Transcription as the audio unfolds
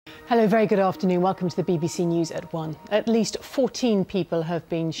Hello, very good afternoon. Welcome to the BBC News at 1. At least 14 people have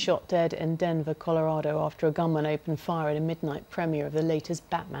been shot dead in Denver, Colorado after a gunman opened fire at a midnight premiere of the latest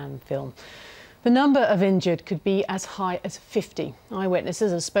Batman film. The number of injured could be as high as 50.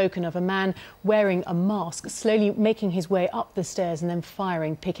 Eyewitnesses have spoken of a man wearing a mask, slowly making his way up the stairs and then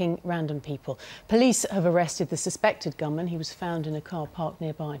firing, picking random people. Police have arrested the suspected gunman. He was found in a car parked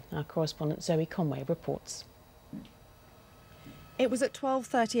nearby. Our correspondent Zoe Conway reports. It was at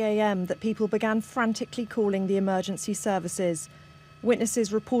 12:30 a.m. that people began frantically calling the emergency services.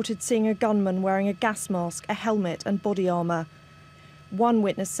 Witnesses reported seeing a gunman wearing a gas mask, a helmet and body armour. One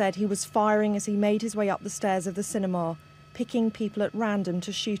witness said he was firing as he made his way up the stairs of the cinema, picking people at random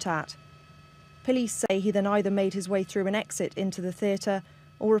to shoot at. Police say he then either made his way through an exit into the theatre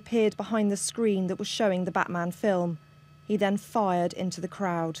or appeared behind the screen that was showing the Batman film. He then fired into the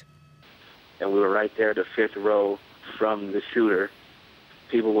crowd. And we were right there, the fifth row from the shooter.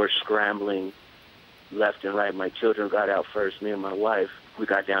 People were scrambling left and right. My children got out first, me and my wife. We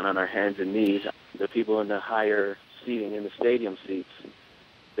got down on our hands and knees. The people in the higher seating, in the stadium seats,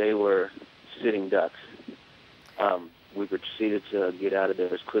 they were sitting ducks. We proceeded to get out of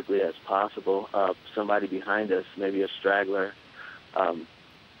there as quickly as possible. Somebody behind us, maybe a straggler,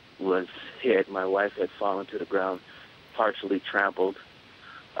 was hit. My wife had fallen to the ground, partially trampled.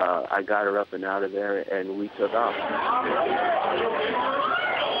 I got her up and out of there, and we took off.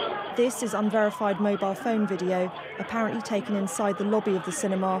 This is unverified mobile phone video, apparently taken inside the lobby of the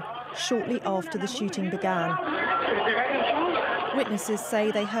cinema shortly after the shooting began. Witnesses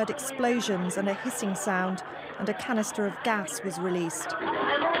say they heard explosions and a hissing sound, and a canister of gas was released.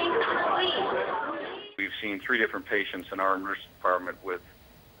 We've seen 3 different patients in our emergency department with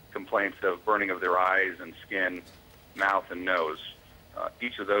complaints of burning of their eyes and skin, mouth and nose.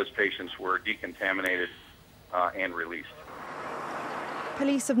 Each of those patients were decontaminated and released.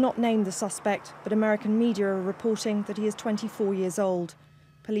 Police have not named the suspect, but American media are reporting that he is 24 years old.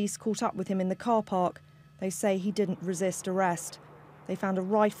 Police caught up with him in the car park. They say he didn't resist arrest. They found a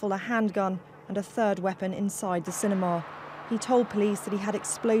rifle, a handgun and a third weapon inside the cinema. He told police that he had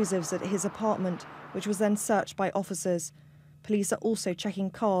explosives at his apartment, which was then searched by officers. Police are also checking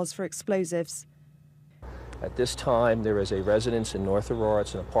cars for explosives. At this time, there is a residence in North Aurora.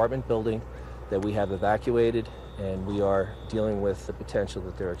 It's an apartment building that we have evacuated, and we are dealing with the potential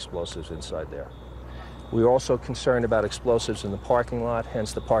that there are explosives inside there. We are also concerned about explosives in the parking lot,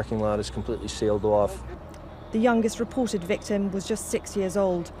 hence the parking lot is completely sealed off. The youngest reported victim was just 6 years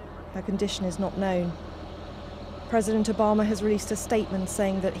old. Her condition is not known. President Obama has released a statement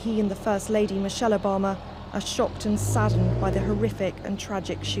saying that he and the First Lady, Michelle Obama, are shocked and saddened by the horrific and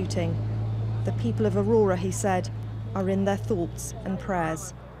tragic shooting. The people of Aurora, he said, are in their thoughts and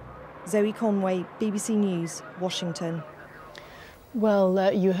prayers. Zoe Conway, BBC News, Washington.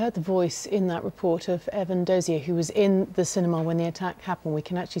 Well, you heard the voice in that report of Evan Dozier, who was in the cinema when the attack happened. We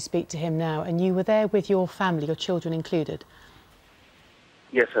can actually speak to him now. And you were there with your family, your children included?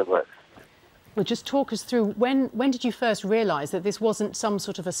 Yes, I was. Well, just talk us through, when did you first realise that this wasn't some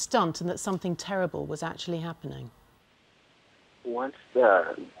sort of a stunt and that something terrible was actually happening? Once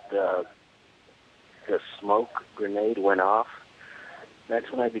the smoke grenade went off, that's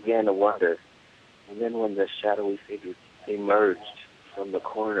when I began to wonder. And then when the shadowy figure emerged from the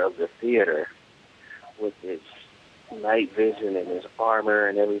corner of the theater with his night vision and his armor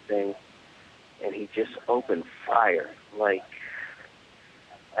and everything, and he just opened fire like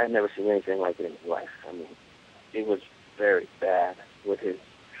I'd never seen anything like it in his life. I mean, it was very bad with his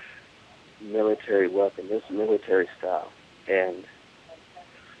military weapon, this military style, and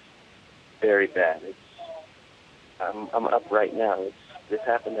very bad. I'm up right now. This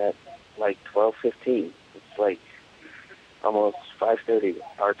happened at like 12:15. It's like almost 5:30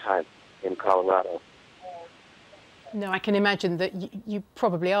 our time in Colorado. No, I can imagine that you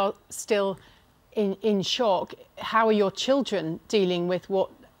probably are still in shock. How are your children dealing with what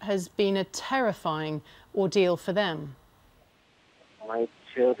has been a terrifying ordeal for them? My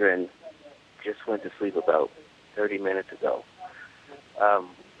children just went to sleep about 30 minutes ago.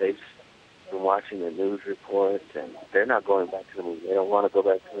 They've been watching the news reports, and they're not going back to the movie. They don't want to go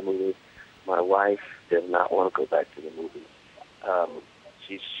back to the movie. My wife does not want to go back to the movie.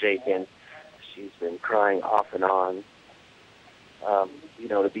 She's shaken. She's been crying off and on. You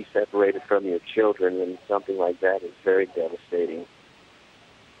know, to be separated from your children and something like that is very devastating.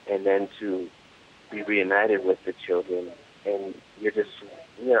 And then to be reunited with the children, and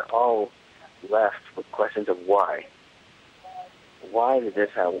we're all left with questions of why. Why did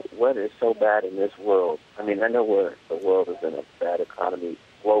this happen? What is so bad in this world? I mean, I know the world is in a bad economy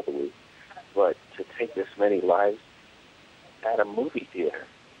globally, but to take this many lives at a movie theater,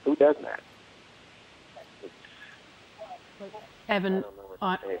 who does that? Evan, I don't know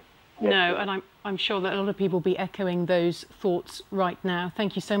what to say. no, Yes, and I'm sure that a lot of people will be echoing those thoughts right now.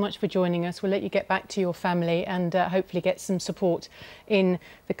 Thank you so much for joining us. We'll let you get back to your family and hopefully get some support in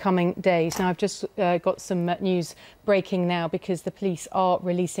the coming days. Now, I've just got some news breaking now because the police are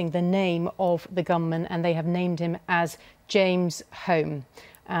releasing the name of the gunman and they have named him as James Holmes.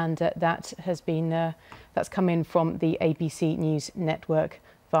 And that has been that's come in from the ABC News network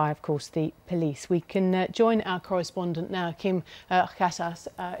via, of course, the police. We can join our correspondent now, Kim Casas,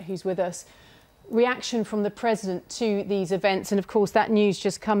 who's with us. Reaction from the president to these events, and of course that news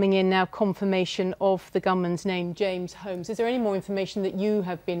just coming in now, confirmation of the gunman's name, James Holmes. Is there any more information that you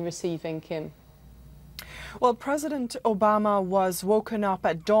have been receiving, Kim? Well, President Obama was woken up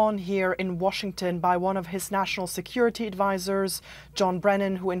at dawn here in Washington by one of his national security advisors, John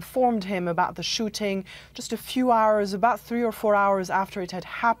Brennan, who informed him about the shooting just a few hours, about 3 or 4 hours after it had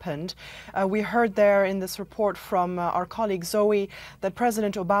happened. We heard there in this report from our colleague Zoe that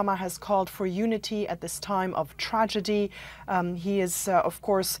President Obama has called for unity at this time of tragedy. He has, of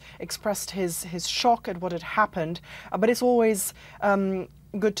course, expressed his shock at what had happened, but it's always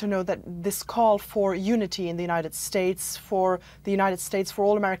good to know that this call for unity in the United States, for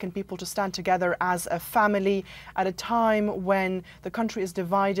all American people to stand together as a family at a time when the country is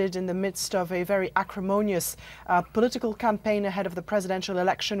divided in the midst of a very acrimonious political campaign ahead of the presidential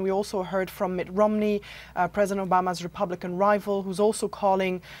election. We also heard from Mitt Romney, President Obama's Republican rival, who's also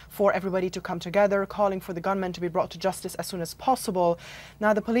calling for everybody to come together, calling for the gunman to be brought to justice as soon as possible.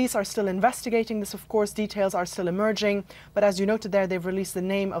 Now, the police are still investigating this, of course. Details are still emerging, but as you noted there, they've released the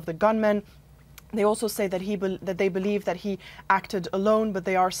name of the gunman. They also say that they believe that he acted alone, but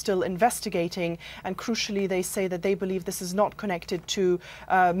they are still investigating. And crucially, they say that they believe this is not connected to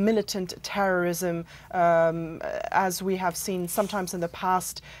militant terrorism, as we have seen sometimes in the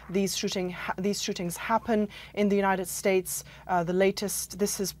past. These shootings happen in the United States. The latest,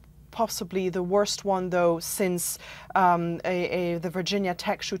 this is possibly the worst one, though, since the Virginia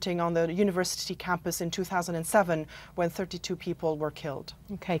Tech shooting on the university campus in 2007, when 32 people were killed.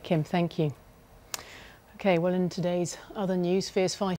 OK, Kim, thank you. OK, well, in today's other news, fierce fighting